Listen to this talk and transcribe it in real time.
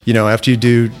You know, after you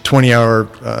do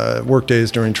 20-hour work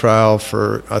days during trial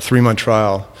for a 3-month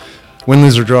trial, win,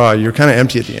 lose, or draw, you're kind of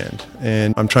empty at the end.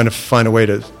 And I'm trying to find a way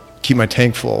to keep my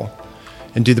tank full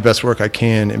and do the best work I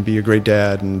can and be a great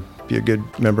dad and be a good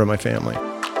member of my family.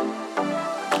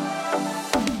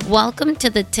 Welcome to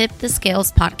the Tip the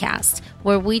Scales podcast,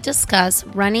 where we discuss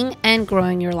running and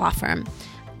growing your law firm.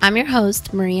 I'm your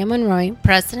host, Maria Monroy,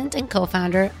 president and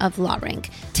co-founder of LawRank.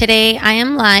 Today, I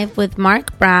am live with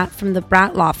Mark Bratt from the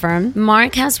Bratt Law Firm.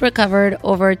 Mark has recovered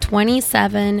over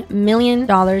 $27 million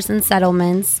in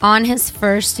settlements on his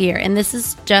first year, and this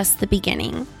is just the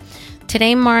beginning.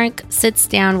 Today, Mark sits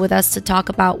down with us to talk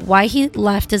about why he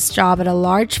left his job at a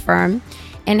large firm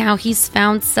and how he's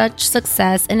found such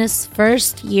success in his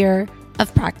first year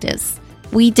of practice.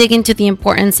 We dig into the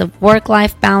importance of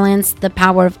work-life balance, the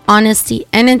power of honesty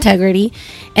and integrity,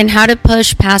 and how to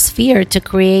push past fear to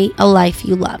create a life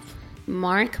you love.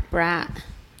 Mark Bratt.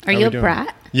 Are you a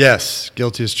Bratt? Yes,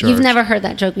 guilty as charged. You've never heard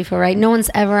that joke before, right? No one's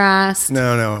ever asked.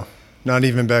 No. Not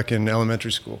even back in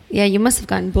elementary school. Yeah, you must have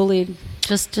gotten bullied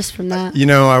just from that. You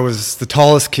know, I was the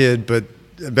tallest kid, but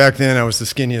back then I was the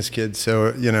skinniest kid,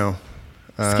 so, you know.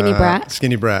 Skinny Bratt?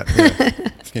 Skinny Bratt,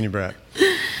 yeah. Skinny Bratt.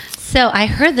 So I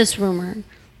heard this rumor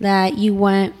that you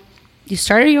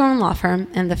started your own law firm,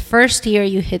 and the first year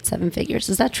you hit 7 figures.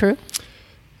 Is that true?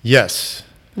 Yes.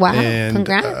 Wow, and,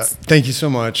 congrats. Thank you so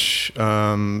much.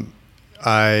 I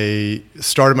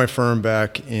started my firm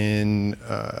back in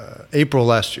April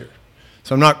last year.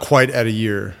 So I'm not quite at a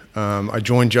year. I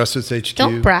joined Justice HQ.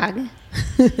 Don't brag.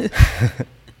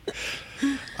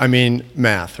 I mean,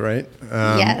 math, right?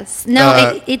 Yes.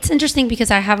 No, it's interesting because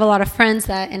I have a lot of friends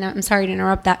that, and I'm sorry to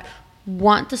interrupt, that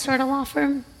want to start a law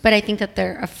firm, but I think that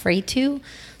they're afraid to.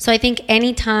 So I think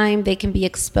anytime they can be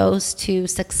exposed to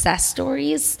success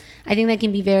stories, I think that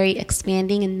can be very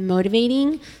expanding and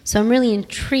motivating. So I'm really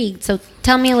intrigued. So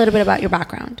tell me a little bit about your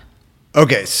background.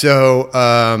 Okay, so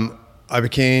I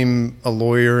became a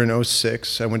lawyer in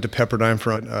 2006. I went to Pepperdine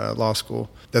for law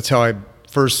school. That's how I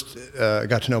first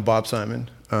got to know Bob Simon.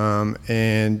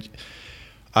 And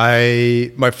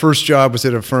my first job was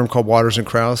at a firm called Waters and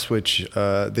Krause, which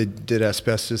they did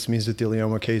asbestos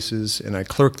mesothelioma cases, and I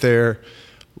clerked there.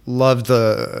 Loved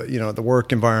the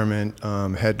work environment,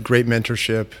 had great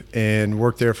mentorship, and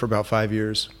worked there for about 5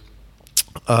 years.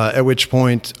 At which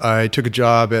point I took a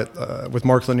job with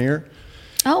Mark Lanier.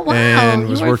 Oh, wow. And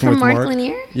was you worked working for with Mark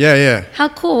Lanier? Yeah. How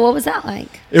cool. What was that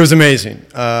like? It was amazing.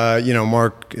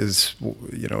 Mark is,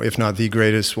 if not the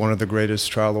greatest, one of the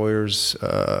greatest trial lawyers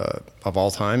of all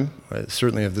time,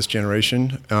 certainly of this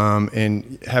generation.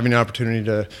 And having an opportunity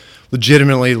to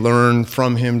legitimately learn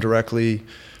from him directly,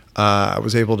 I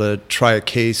was able to try a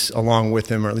case along with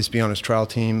him, or at least be on his trial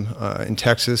team in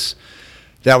Texas.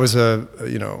 That was a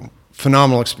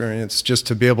phenomenal experience, just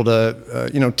to be able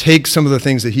to take some of the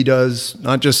things that he does,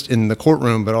 not just in the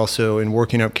courtroom, but also in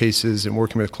working up cases and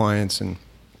working with clients and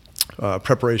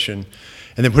preparation,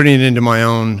 and then putting it into my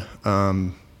own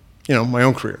my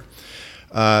own career.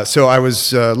 So I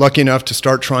was lucky enough to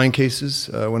start trying cases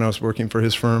when I was working for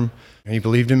his firm, and he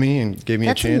believed in me and gave me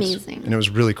a chance. That's amazing. And it was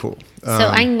really cool. So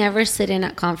I never sit in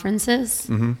at conferences.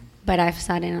 Mm-hmm. But I've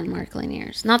sat in on Mark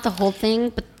Lanier's. Not the whole thing,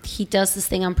 but he does this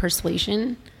thing on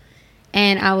persuasion.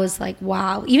 And I was like,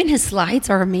 wow, even his slides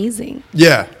are amazing.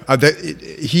 Yeah,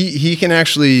 he can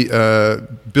actually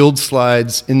build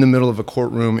slides in the middle of a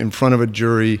courtroom in front of a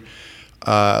jury,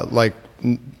 I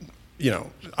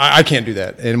can't do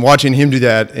that. And watching him do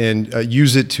that and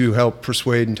use it to help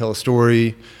persuade and tell a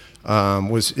story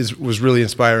was really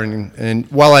inspiring. And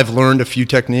while I've learned a few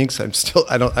techniques, I still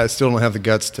don't have the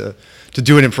guts to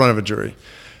do it in front of a jury.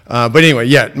 But anyway,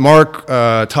 yeah, Mark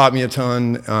taught me a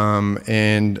ton,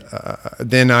 and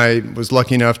then I was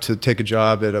lucky enough to take a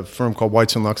job at a firm called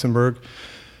Whites and Luxembourg.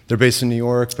 They're based in New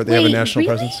York, but they have a national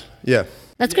presence. Yeah.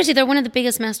 That's crazy. They're one of the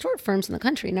biggest mass tort firms in the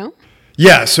country, no?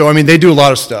 Yeah, so I mean, they do a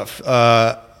lot of stuff.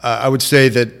 I would say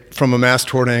that from a mass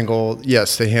tort angle,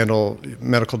 yes, they handle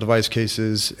medical device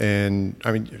cases and,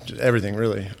 I mean, everything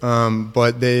really.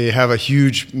 But they have a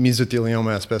huge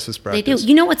mesothelioma asbestos practice. They do.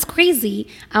 You know what's crazy?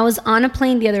 I was on a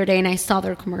plane the other day and I saw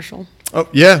their commercial. Oh,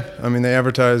 yeah. I mean, they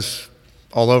advertise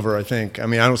all over, I think. I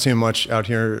mean, I don't see them much out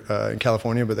here in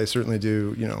California, but they certainly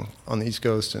do, on the East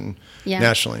Coast and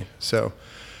nationally. So,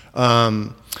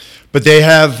 but they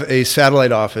have a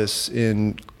satellite office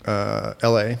in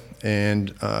L.A.,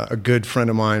 and a good friend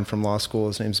of mine from law school,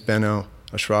 his name's Benno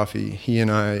Ashrafi. He and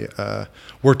I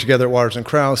worked together at Waters and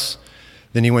Krause.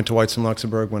 Then he went to Whites and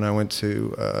Luxembourg when I went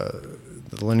to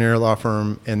the Lanier law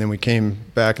firm, and then we came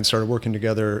back and started working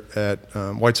together at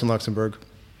Whites and Luxembourg.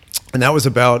 And that was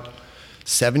about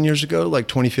 7 years ago, like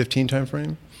 2015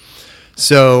 timeframe.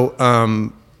 So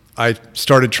I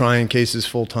started trying cases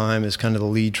full time as kind of the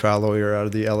lead trial lawyer out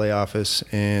of the LA office,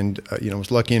 and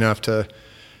was lucky enough to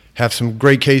have some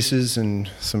great cases and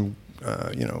some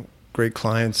great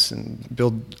clients and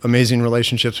build amazing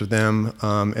relationships with them.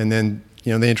 And then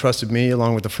they entrusted me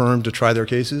along with the firm to try their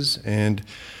cases, and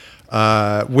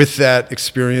with that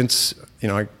experience,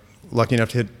 I lucky enough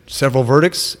to hit several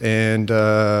verdicts, and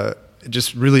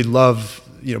just really love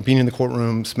being in the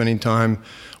courtroom, spending time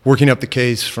working up the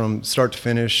case from start to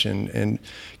finish, and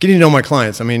getting to know my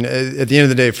clients. I mean, at the end of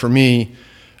the day, for me,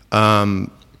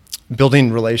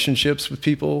 building relationships with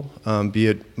people, be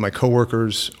it my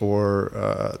coworkers or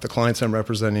the clients I'm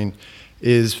representing,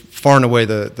 is far and away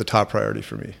the top priority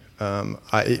for me.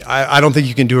 I don't think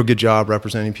you can do a good job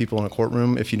representing people in a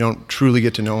courtroom if you don't truly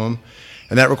get to know them,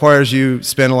 and that requires you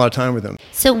spend a lot of time with them.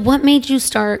 So what made you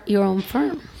start your own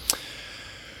firm?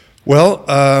 Well,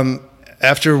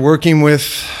 after working with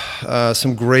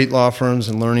some great law firms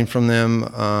and learning from them,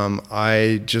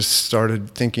 I just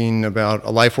started thinking about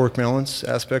a life-work balance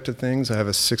aspect of things. I have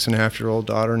a 6.5-year-old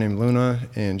daughter named Luna,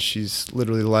 and she's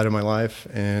literally the light of my life,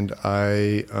 and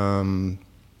I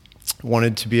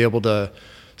wanted to be able to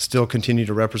still continue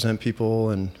to represent people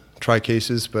and try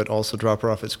cases, but also drop her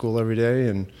off at school every day.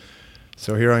 And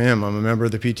so here I am. I'm a member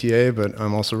of the PTA, but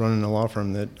I'm also running a law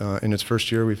firm that in its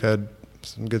first year we've had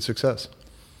some good success.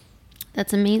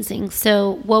 That's amazing.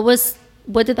 So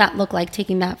what did that look like,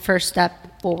 taking that first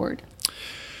step forward?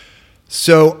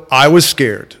 So I was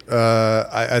scared.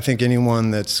 I think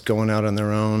anyone that's going out on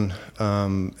their own,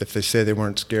 if they say they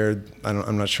weren't scared,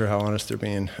 I'm not sure how honest they're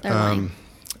being. They're lying.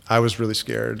 I was really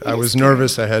scared. I was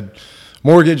nervous. I had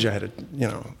mortgage. I had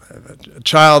a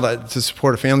child to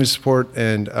support, a family support,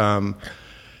 and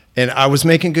I was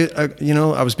making good.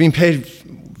 I was being paid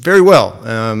very well,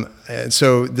 and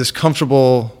so this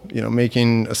comfortable,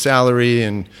 making a salary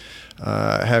and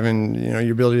having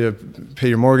your ability to pay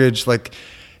your mortgage, like,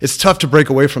 it's tough to break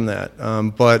away from that.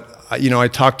 But I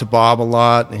talked to Bob a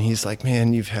lot, and he's like,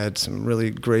 "Man, you've had some really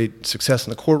great success in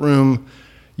the courtroom.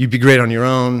 You'd be great on your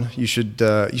own. You should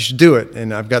do it."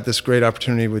 And I've got this great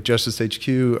opportunity with Justice HQ,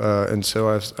 and so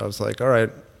I was like, "All right,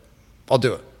 I'll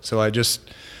do it." So I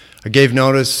gave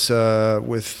notice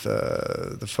with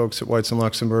the folks at Whites and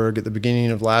Luxembourg at the beginning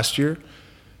of last year,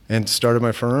 and started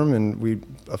my firm, and we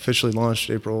officially launched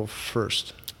April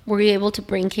 1st. Were you able to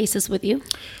bring cases with you?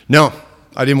 No,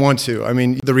 I didn't want to. I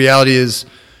mean, the reality is,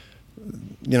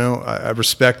 I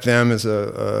respect them as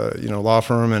a law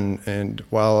firm, and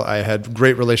while I had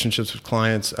great relationships with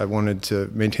clients, I wanted to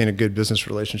maintain a good business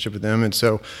relationship with them, and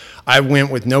so I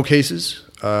went with no cases,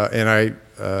 and I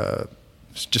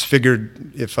just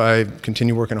figured if I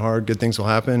continue working hard, good things will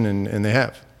happen, and they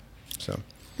have. So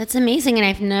that's amazing, and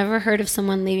I've never heard of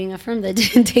someone leaving a firm that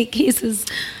didn't take cases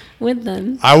with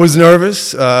them. I was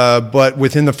nervous, but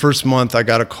within the first month, I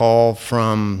got a call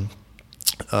from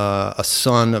a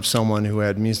son of someone who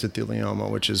had mesothelioma,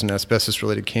 which is an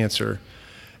asbestos-related cancer,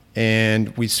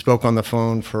 and we spoke on the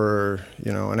phone for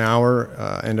an hour.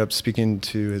 Ended up speaking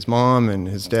to his mom and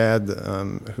his dad,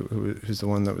 who's the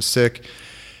one that was sick.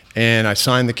 And I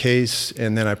signed the case,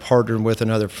 and then I partnered with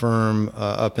another firm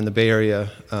up in the Bay Area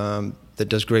that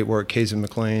does great work, Case and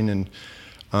McLean. And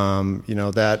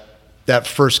that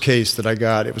first case that I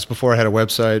got, it was before I had a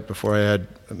website, before I had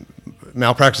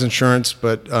malpractice insurance,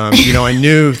 but I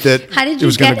knew that it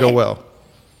was going to go well.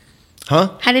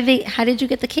 Huh? How did you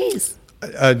get the case?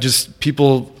 Just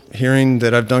people hearing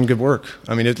that I've done good work.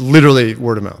 I mean, it literally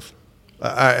word of mouth.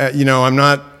 I'm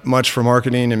not much for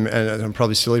marketing, and I'm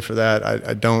probably silly for that.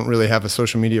 I don't really have a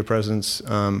social media presence.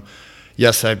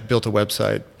 Yes, I built a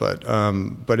website, but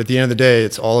at the end of the day,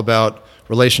 it's all about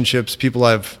relationships, people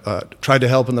I've tried to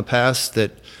help in the past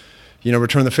that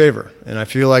return the favor. And I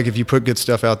feel like if you put good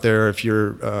stuff out there, if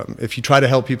you try to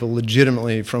help people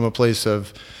legitimately from a place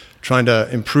of trying to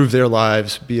improve their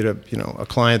lives, be it a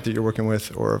client that you're working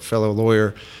with or a fellow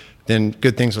lawyer, then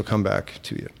good things will come back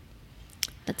to you.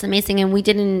 That's amazing. And we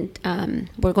didn't,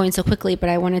 we're going so quickly, but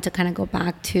I wanted to kind of go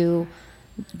back to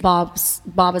Bob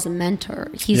as a mentor.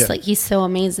 He's so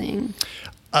amazing.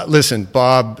 Listen,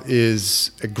 Bob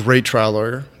is a great trial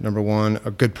lawyer, number one,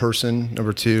 a good person,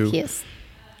 number two. Yes.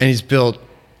 And he's built,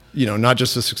 not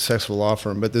just a successful law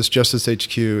firm, but this Justice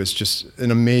HQ is just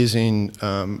an amazing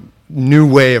new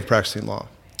way of practicing law.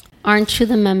 Aren't you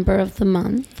the member of the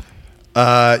month?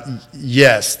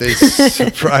 Yes, they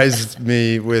surprised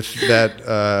me with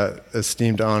that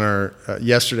esteemed honor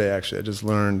yesterday. Actually, I just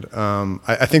learned.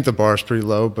 I think the bar is pretty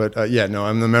low, but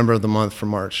I'm the member of the month for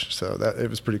March, so it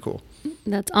was pretty cool.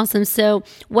 That's awesome. So,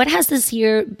 what has this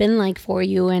year been like for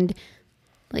you, and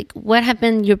what have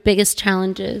been your biggest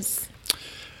challenges?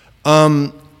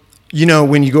 When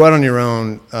you go out on your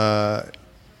own,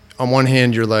 on one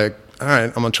hand, you're like, all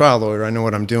right, I'm a trial lawyer. I know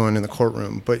what I'm doing in the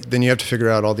courtroom. But then you have to figure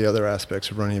out all the other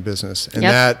aspects of running a business. And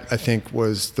that, I think,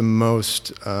 was the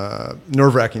most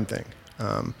nerve-wracking thing.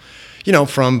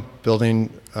 From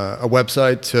building a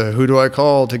website to who do I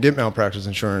call to get malpractice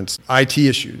insurance, IT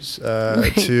issues,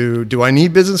 to do I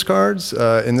need business cards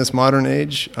in this modern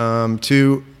age,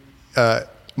 to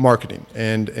marketing.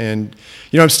 And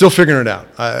I'm still figuring it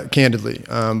out, candidly.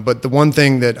 But the one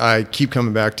thing that I keep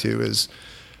coming back to is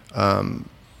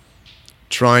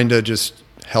trying to just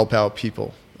help out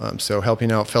people. So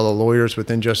helping out fellow lawyers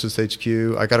within Justice HQ.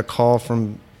 I got a call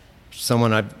from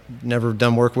someone I've never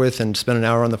done work with and spent an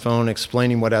hour on the phone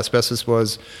explaining what asbestos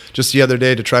was just the other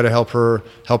day to try to help her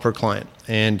client.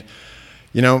 And,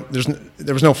 there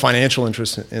was no financial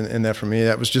interest in that for me.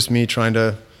 That was just me trying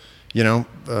to,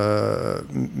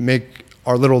 make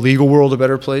our little legal world a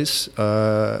better place.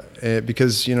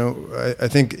 Because, I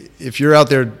think if you're out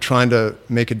there trying to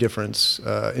make a difference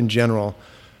in general,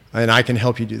 and I can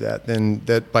help you do that, then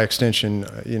that by extension,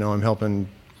 I'm helping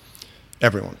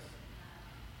everyone.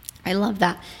 I love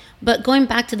that. But going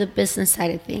back to the business side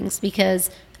of things,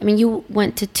 because, you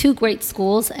went to 2 great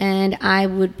schools, and I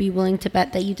would be willing to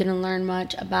bet that you didn't learn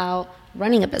much about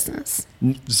running a business.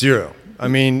 Zero.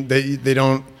 They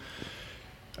don't.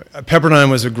 Pepperdine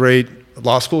was a great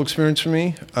law school experience for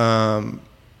me.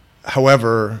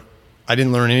 However, I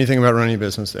didn't learn anything about running a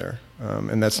business there.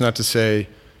 And that's not to say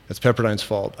that's Pepperdine's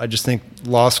fault. I just think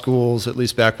law schools, at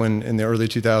least back when in the early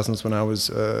 2000s when I was,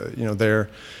 there,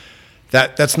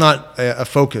 that's not a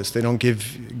focus. They don't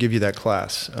give you that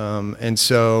class. And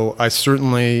so I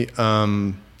certainly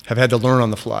have had to learn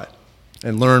on the fly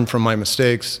and learn from my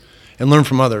mistakes and learn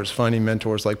from others, finding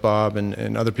mentors like Bob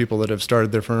and other people that have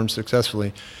started their firms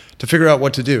successfully to figure out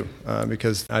what to do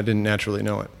because I didn't naturally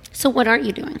know it. So what are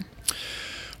you doing?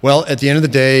 Well, at the end of the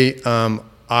day,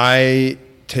 I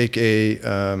take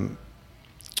a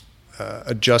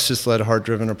justice-led,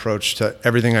 heart-driven approach to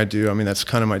everything I do. That's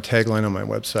kind of my tagline on my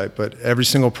website. But every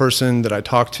single person that I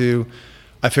talk to,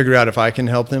 I figure out if I can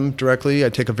help them directly. I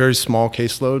take a very small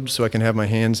caseload so I can have my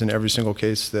hands in every single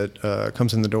case that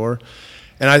comes in the door.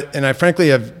 And I frankly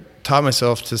have taught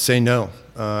myself to say no,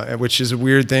 which is a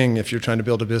weird thing if you're trying to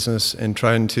build a business and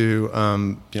trying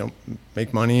to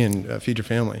make money and feed your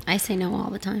family. I say no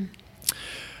all the time.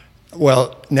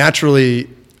 Well, naturally,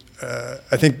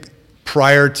 I think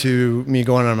prior to me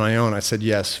going on my own, I said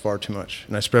yes far too much,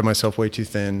 and I spread myself way too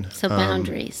thin. So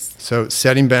boundaries. So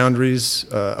setting boundaries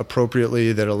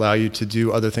appropriately that allow you to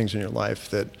do other things in your life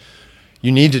that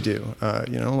you need to do,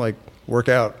 like work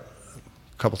out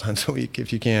a couple times a week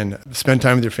if you can, spend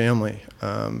time with your family.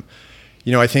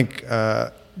 I think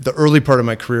the early part of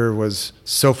my career was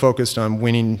so focused on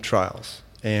winning trials,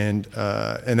 and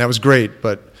that was great,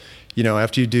 but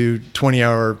after you do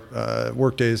 20-hour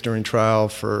work days during trial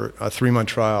for a 3-month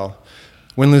trial,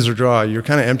 win, lose, or draw, you're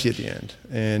kind of empty at the end.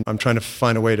 And I'm trying to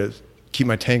find a way to keep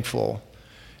my tank full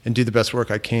and do the best work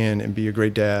I can and be a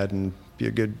great dad and be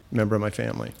a good member of my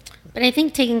family. But I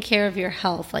think taking care of your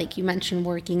health, like you mentioned,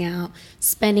 working out,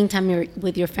 spending time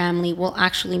with your family will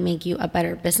actually make you a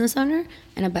better business owner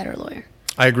and a better lawyer.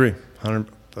 I agree,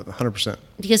 100%.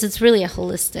 Because it's really a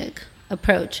holistic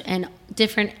approach, and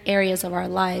different areas of our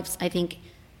lives, I think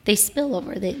they spill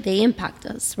over, they impact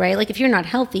us, right? Like if you're not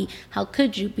healthy, how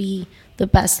could you be the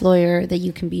best lawyer that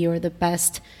you can be or the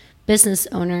best business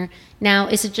owner? Now,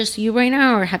 is it just you right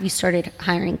now, or have you started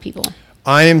hiring people?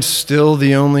 I am still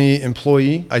the only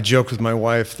employee. I joke with my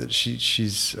wife that she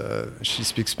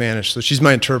speaks Spanish, so she's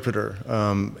my interpreter.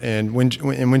 And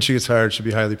when she gets hired, she'll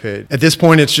be highly paid. At this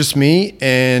point, it's just me,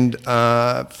 and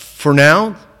for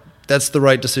now, that's the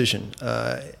right decision.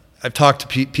 I've talked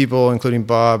to people, including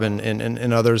Bob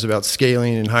and others, about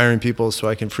scaling and hiring people so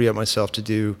I can free up myself to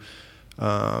do,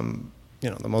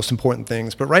 the most important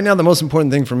things. But right now, the most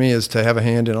important thing for me is to have a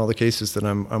hand in all the cases that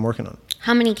I'm working on.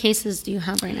 How many cases do you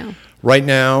have right now? Right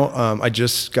now, I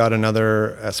just got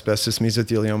another asbestos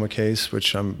mesothelioma case,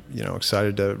 which I'm,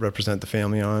 excited to represent the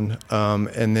family on.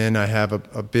 And then I have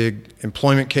a big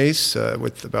employment case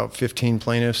with about 15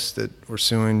 plaintiffs that we're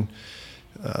suing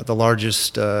the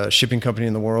largest shipping company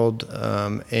in the world.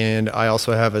 And I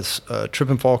also have a trip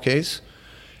and fall case.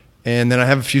 And then I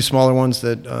have a few smaller ones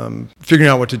that figuring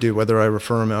out what to do, whether I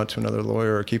refer them out to another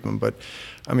lawyer or keep them. But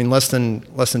less than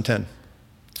 10.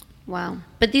 Wow.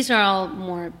 But these are all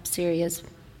more serious,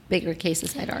 bigger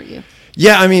cases, I'd argue.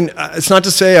 Yeah, it's not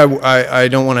to say I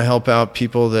don't want to help out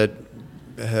people that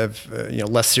have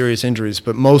less serious injuries,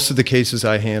 but most of the cases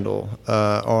I handle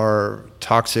are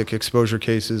toxic exposure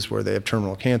cases where they have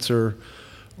terminal cancer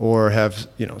or have,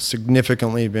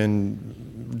 significantly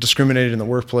been discriminated in the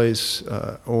workplace,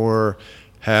 or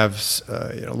have,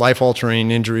 life-altering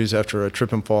injuries after a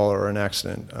trip and fall or an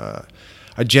accident.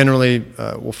 I generally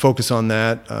will focus on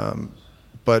that,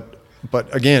 but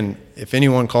again, if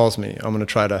anyone calls me, I'm going to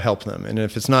try to help them. And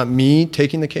if it's not me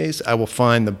taking the case, I will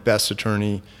find the best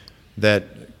attorney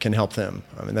that can help them.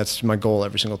 I mean, that's my goal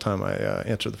every single time I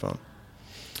answer the phone.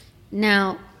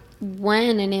 Now,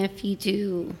 when and if you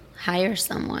do hire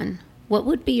someone, what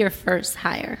would be your first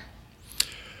hire?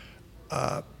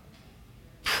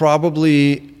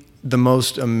 Probably the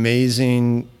most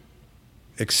amazing,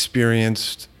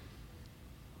 experienced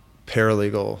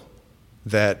paralegal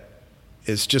that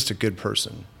is just a good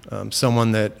person.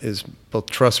 Someone that is both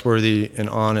trustworthy and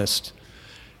honest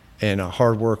and a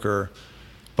hard worker,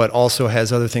 but also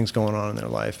has other things going on in their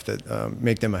life that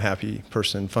make them a happy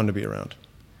person, fun to be around.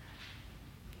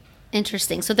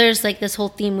 Interesting. So there's like this whole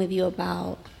theme with you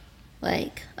about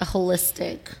like a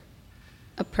holistic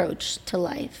approach to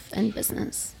life and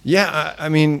business. Yeah, I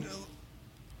mean,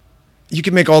 you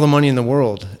can make all the money in the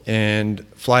world and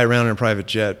fly around in a private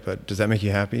jet, but does that make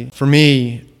you happy? For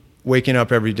me, waking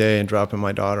up every day and dropping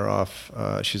my daughter off,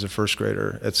 she's a first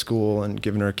grader, at school, and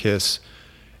giving her a kiss,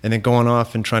 and then going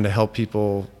off and trying to help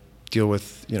people deal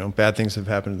with, bad things that have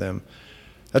happened to them.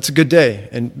 That's a good day.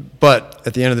 But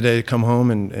at the end of the day, come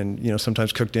home and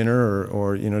sometimes cook dinner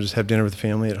or just have dinner with the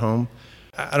family at home.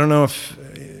 I don't know if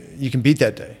you can beat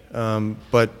that day.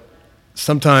 But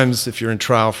sometimes if you're in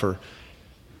trial for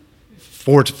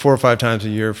four or five times a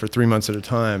year for 3 months at a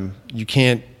time, you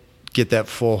can't get that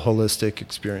full holistic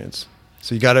experience.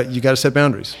 So you gotta set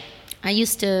boundaries. I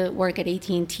used to work at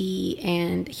AT&T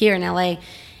and here in LA,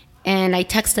 and I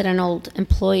texted an old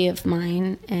employee of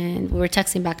mine, and we were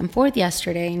texting back and forth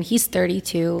yesterday, and he's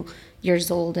 32 years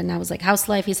old, and I was like, how's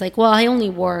life? He's like, well, I only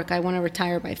work. I want to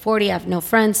retire by 40. I have no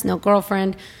friends, no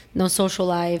girlfriend, no social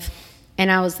life.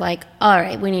 And I was like, all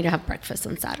right, we need to have breakfast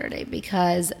on Saturday,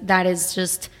 because that is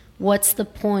just, what's the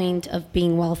point of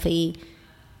being wealthy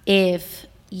if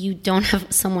you don't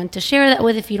have someone to share that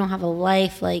with, if you don't have a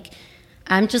life? Like,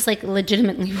 I'm just like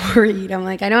legitimately worried. I'm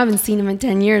like, I know I haven't seen him in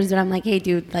 10 years, but I'm like, hey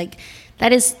dude, like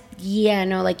that is,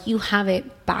 like you have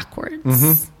it backwards.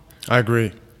 Mm-hmm. I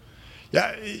agree.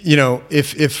 Yeah.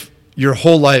 If your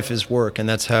whole life is work and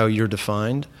that's how you're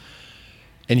defined,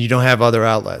 and you don't have other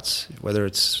outlets, whether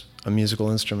it's a musical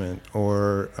instrument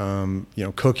or,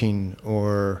 cooking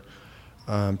or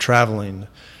traveling,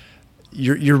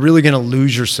 you're really going to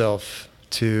lose yourself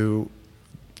to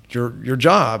your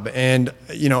job. And,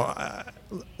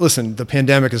 listen, the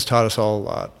pandemic has taught us all a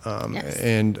lot. Yes.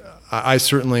 And I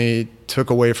certainly took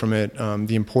away from it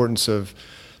the importance of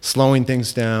slowing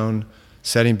things down,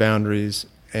 setting boundaries,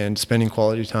 and spending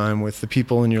quality time with the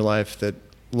people in your life that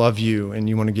love you and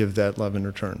you want to give that love in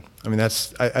return. I mean,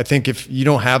 I think if you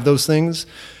don't have those things,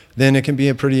 then it can be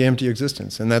a pretty empty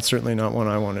existence. And that's certainly not one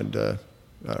I wanted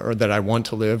or that I want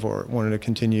to live or wanted to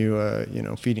continue,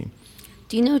 feeding.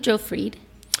 Do you know Joe Freed?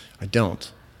 I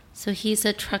don't. So he's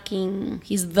the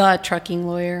trucking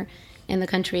lawyer in the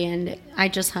country, and I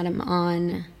just had him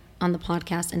on the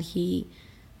podcast, and he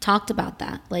talked about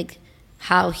that, like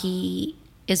how he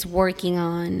is working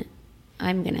on,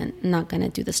 not gonna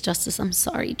do this justice, I'm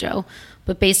sorry, Joe,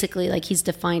 but basically like he's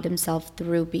defined himself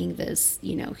through being this,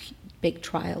 big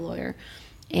trial lawyer,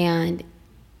 and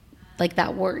like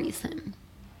that worries him,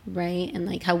 right? And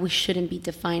like how we shouldn't be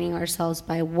defining ourselves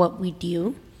by what we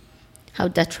do, how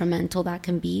detrimental that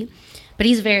can be. But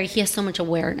he has so much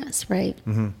awareness, right?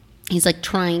 Mm-hmm. He's like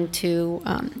trying to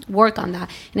work on that.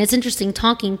 And it's interesting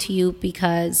talking to you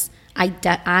because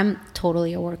I'm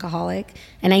totally a workaholic,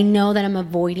 and I know that I'm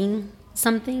avoiding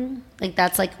something. Like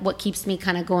that's like what keeps me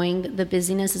kind of going. The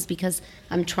busyness is because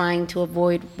I'm trying to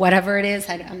avoid whatever it is.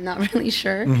 I'm not really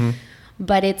sure. Mm-hmm.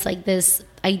 But it's like this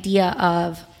idea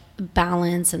of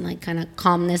balance and like kind of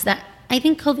calmness that I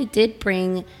think COVID did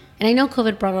bring. And I know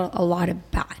COVID brought a lot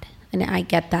of bad, and I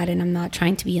get that, and I'm not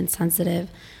trying to be insensitive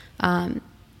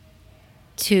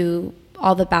to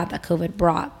all the bad that COVID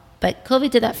brought. But COVID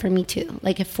did that for me too.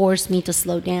 Like it forced me to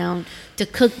slow down, to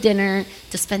cook dinner,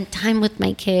 to spend time with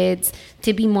my kids,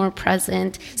 to be more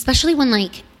present, especially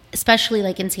like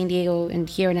in San Diego and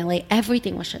here in LA,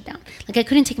 everything was shut down. Like I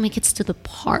couldn't take my kids to the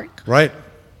park. Right.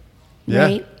 Yeah.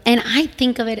 Right. And I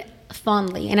think of it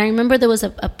fondly. And I remember there was a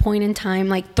point in time,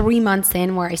 like 3 months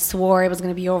in, where I swore it was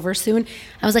going to be over soon.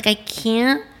 I was like, I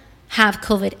can't have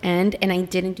COVID end and I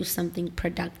didn't do something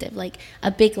productive, like a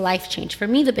big life change. For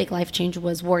me, the big life change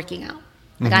was working out.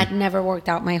 Like I'd never worked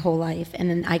out my whole life, and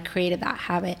then I created that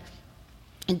habit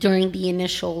during the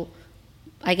initial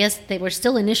I guess they were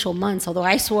still initial months, although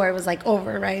I swore it was like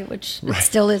over, right? Which it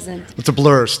still isn't. It's a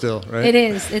blur still, right? It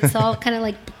is. It's all kind of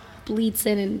like bleeds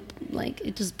in and like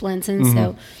it just blends in.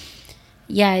 So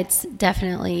yeah, it's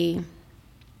definitely,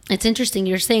 it's interesting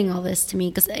you're saying all this to me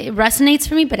because it resonates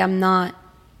for me, but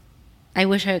I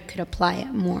wish I could apply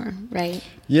it more, right?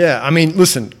 Yeah, I mean,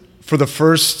 listen, for the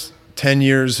first 10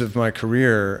 years of my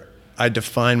career, I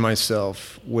defined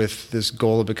myself with this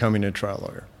goal of becoming a trial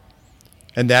lawyer.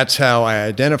 And that's how I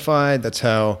identified. That's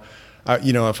how,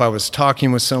 if I was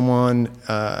talking with someone,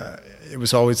 it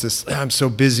was always this, I'm so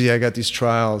busy, I got these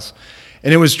trials.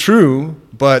 And it was true,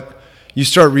 but you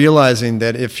start realizing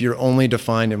that if you're only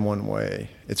defined in one way,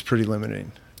 it's pretty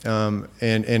limiting. And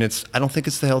I don't think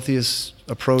it's the healthiest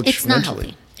approach it's mentally.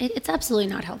 Not healthy. It's absolutely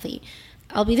not healthy.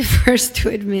 I'll be the first to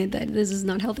admit that this is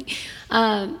not healthy.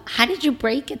 How did you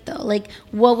break it though? Like,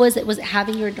 what was it? Was it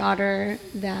having your daughter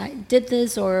that did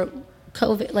this, or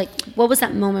COVID? Like, what was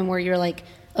that moment where you're like,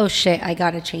 oh shit, I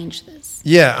gotta change this?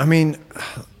 Yeah, I mean,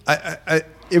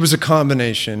 it was a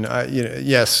combination.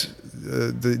 Yes,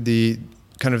 the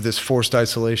kind of this forced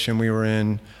isolation we were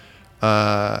in,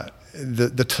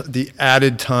 the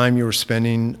added time you were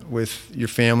spending with your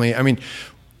family. I mean,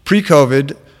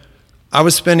 pre-COVID, I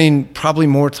was spending probably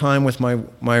more time with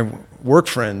my work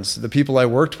friends, the people I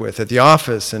worked with at the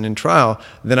office and in trial,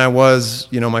 than I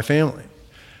was, my family.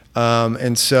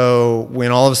 And so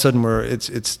when all of a sudden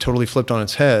it's totally flipped on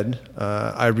its head,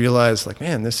 I realized like,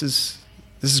 man, this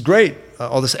is great.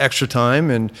 All this extra time,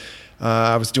 and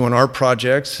I was doing art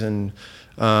projects and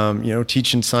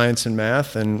teaching science and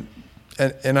math, and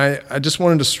I just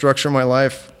wanted to structure my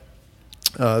life,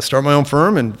 start my own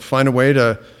firm, and find a way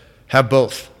to have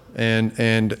both.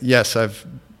 And yes, I've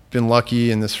been lucky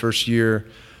in this first year,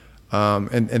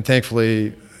 and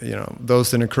thankfully,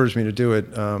 those that encouraged me to do it,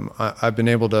 I've been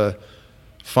able to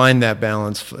find that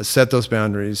balance, set those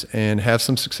boundaries, and have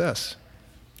some success.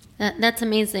 That's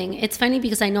amazing. It's funny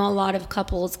because I know a lot of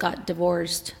couples got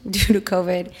divorced due to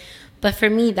COVID, but for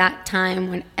me, that time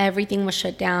when everything was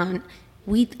shut down,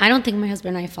 I don't think my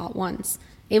husband and I fought once.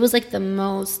 It was like the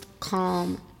most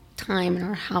calm time in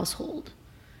our household.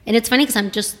 And it's funny because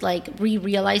I'm just like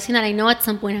realizing that. I know at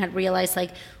some point I had realized like,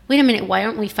 wait a minute, why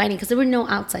aren't we fighting? Because there were no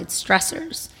outside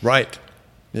stressors. Right.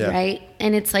 Yeah. Right.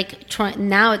 And it's like,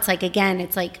 now it's like, again,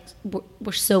 it's like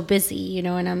we're so busy,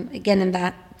 and I'm again in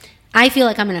that, I feel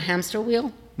like I'm in a hamster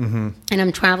wheel, and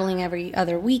I'm traveling every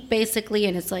other week basically.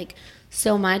 And it's like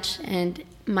so much. And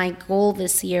my goal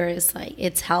this year is like,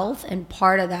 it's health. And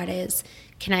part of that is,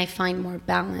 can I find more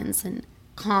balance and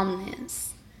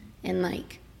calmness and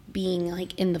like, being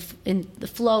like in the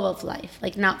flow of life,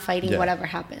 like not fighting whatever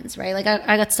happens, right? Like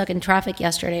I got stuck in traffic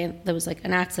yesterday, and there was like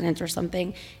an accident or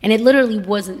something, and it literally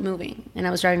wasn't moving, and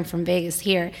I was driving from Vegas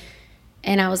here,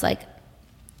 and I was like,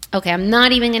 okay, I'm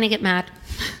not even gonna get mad.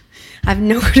 I have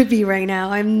nowhere to be right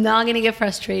now. I'm not gonna get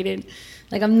frustrated.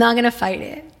 Like I'm not gonna fight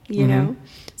it, you know?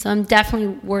 So I'm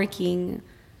definitely working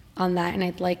on that, and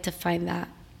I'd like to find that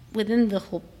within the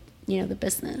whole, the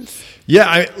business.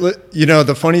 Yeah,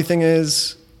 the funny thing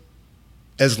is,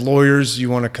 as lawyers, you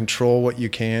want to control what you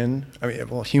can. I mean,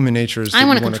 well, human nature is. I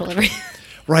want to control everything.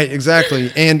 Right,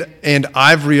 exactly. And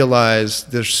I've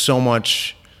realized there's so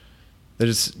much that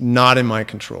is not in my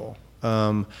control.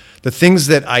 The things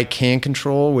that I can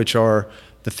control, which are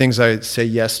the things I say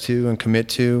yes to and commit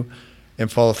to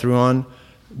and follow through on,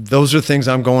 those are things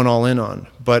I'm going all in on.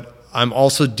 But I'm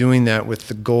also doing that with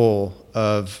the goal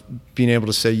of being able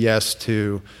to say yes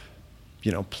to,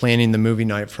 planning the movie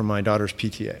night for my daughter's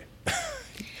PTA.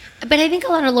 But I think a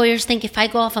lot of lawyers think if I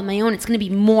go off on my own, it's going to be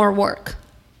more work.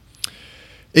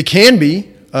 It can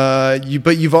be,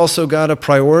 but you've also got to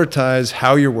prioritize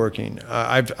how you're working.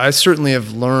 I certainly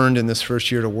have learned in this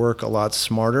first year to work a lot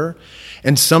smarter.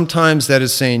 And sometimes that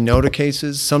is saying no to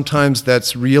cases. Sometimes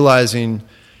that's realizing,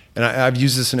 and I've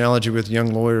used this analogy with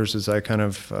young lawyers as I kind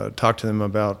of talk to them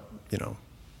about,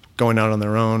 going out on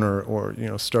their own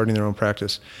or starting their own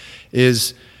practice,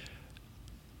 is,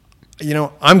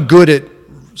 I'm good at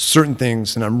certain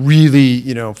things and I'm really,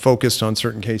 focused on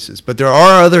certain cases. But there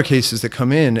are other cases that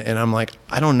come in and I'm like,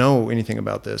 I don't know anything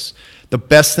about this. The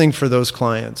best thing for those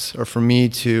clients or for me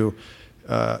to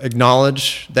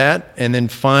acknowledge that and then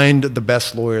find the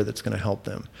best lawyer that's going to help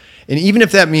them. And even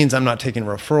if that means I'm not taking a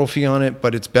referral fee on it,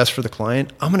 but it's best for the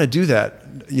client, I'm going to do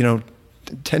that,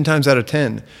 10 times out of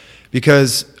 10.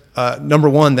 Because number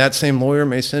one, that same lawyer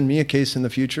may send me a case in the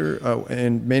future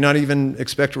and may not even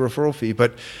expect a referral fee.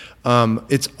 But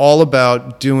it's all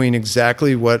about doing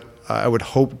exactly what I would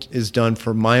hope is done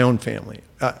for my own family.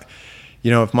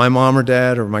 If my mom or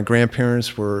dad or my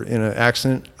grandparents were in an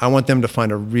accident, I want them to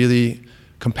find a really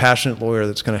compassionate lawyer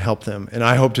that's going to help them. And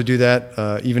I hope to do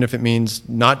that, even if it means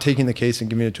not taking the case and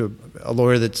giving it to a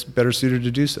lawyer that's better suited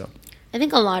to do so. I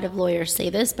think a lot of lawyers say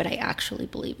this, but I actually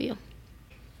believe you.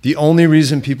 The only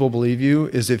reason people believe you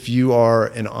is if you are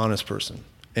an honest person.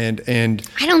 And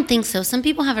I don't think so. Some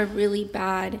people have a really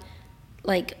bad,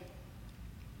 like,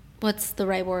 what's the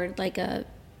right word? Like a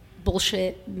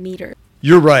bullshit meter.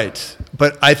 You're right.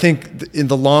 But I think in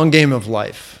the long game of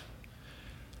life,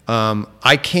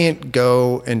 I can't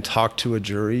go and talk to a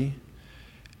jury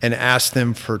and ask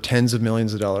them for tens of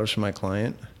millions of dollars from my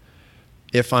client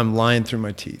if I'm lying through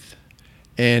my teeth.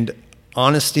 And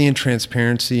honesty and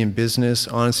transparency in business,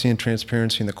 honesty and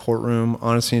transparency in the courtroom,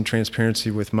 honesty and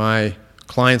transparency with my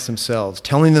clients themselves,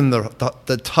 telling them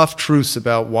the tough truths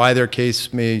about why their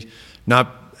case may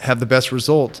not have the best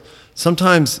result,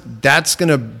 sometimes that's going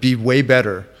to be way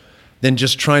better than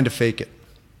just trying to fake it.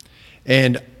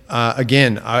 And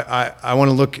again, I want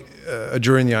to look a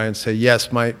jury in the eye and say, yes,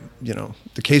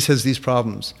 the case has these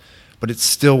problems, but it's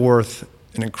still worth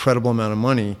an incredible amount of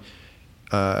money.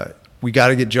 We got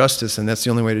to get justice, and that's the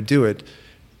only way to do it,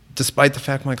 despite the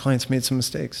fact my clients made some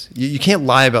mistakes. You can't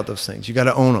lie about those things. You got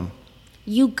to own them.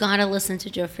 You got to listen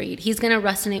to Joe Fried. He's going to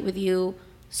resonate with you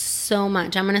so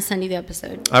much. I'm going to send you the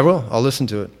episode. I will. I'll listen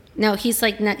to it. No, he's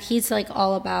like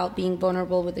all about being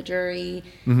vulnerable with the jury,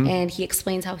 and he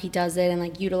explains how he does it and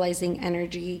like utilizing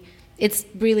energy. It's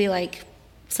really like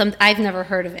I've never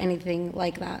heard of anything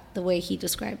like that, the way he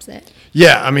describes it.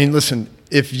 Yeah, I mean, listen,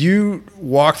 if you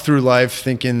walk through life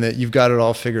thinking that you've got it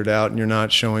all figured out and you're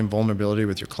not showing vulnerability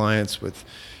with your clients, with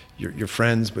your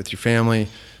friends, with your family,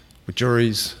 with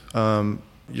juries,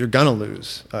 you're gonna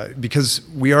lose because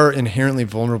we are inherently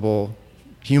vulnerable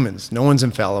humans. No one's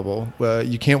infallible.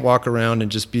 You can't walk around and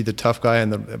just be the tough guy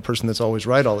and the person that's always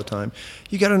right all the time.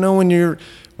 You got to know when you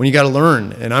got to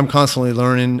learn. And I'm constantly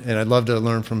learning, and I'd love to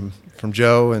learn from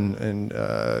Joe and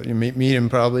meet him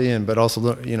probably, but also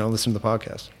listen to the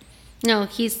podcast. No,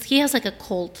 he has like a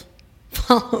cult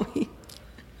following.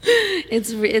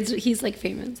 He's like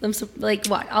famous. I'm so, like,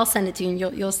 what? I'll send it to you and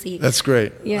you'll see. That's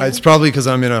great. Yeah. It's probably because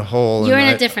I'm in a hole. You're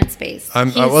in a different space.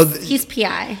 He's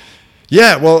PI.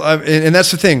 Yeah, well, and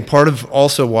that's the thing. Part of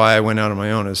also why I went out on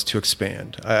my own is to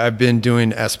expand. I've been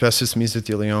doing asbestos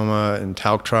mesothelioma and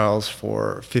talc trials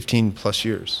for 15 plus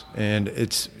years, and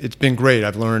it's been great.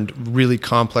 I've learned really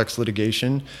complex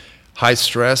litigation, high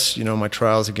stress. My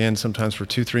trials again sometimes for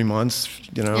 2-3 months.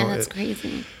 Yeah, that's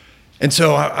crazy. And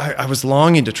so I was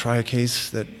longing to try a case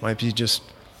that might be just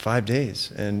 5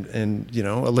 days and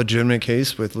a legitimate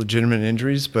case with legitimate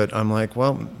injuries. But I'm like,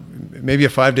 well, maybe a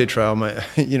 5-day trial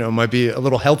might be a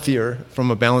little healthier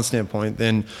from a balance standpoint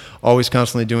than always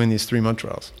constantly doing these 3-month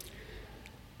trials.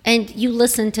 And you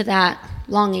listen to that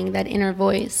longing, that inner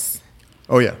voice.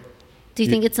 Oh, yeah. Do you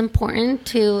think it's important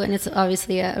to, and it's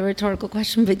obviously a rhetorical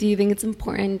question, but do you think it's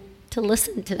important to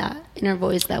listen to that inner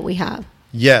voice that we have?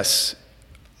 Yes.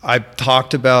 I've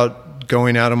talked about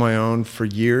going out on my own for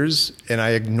years, and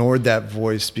I ignored that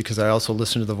voice because I also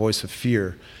listened to the voice of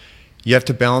fear. You have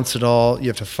to balance it all. You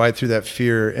have to fight through that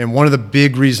fear. And one of the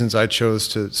big reasons I chose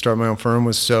to start my own firm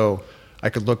was so I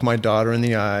could look my daughter in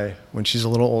the eye when she's a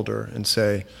little older and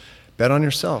say, bet on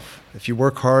yourself. If you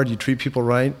work hard, you treat people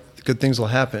right, good things will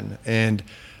happen. And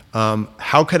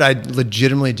how could I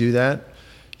legitimately do that,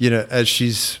 as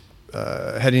she's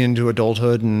heading into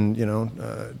adulthood and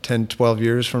 10, 12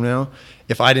 years from now,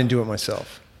 if I didn't do it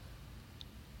myself?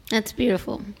 That's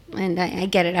beautiful, and I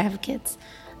get it. I have kids.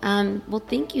 Well,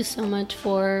 thank you so much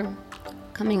for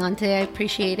coming on today. I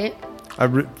appreciate it.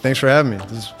 Thanks for having me.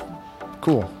 This is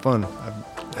cool, fun.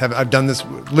 I've done this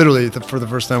literally for the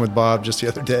first time with Bob just the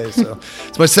other day, so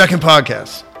it's my second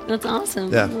podcast. That's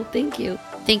awesome. Yeah. Well, thank you.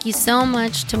 Thank you so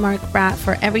much to Mark Bratt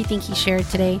for everything he shared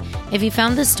today. If you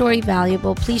found this story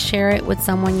valuable, please share it with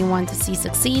someone you want to see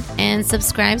succeed and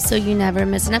subscribe so you never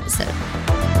miss an episode.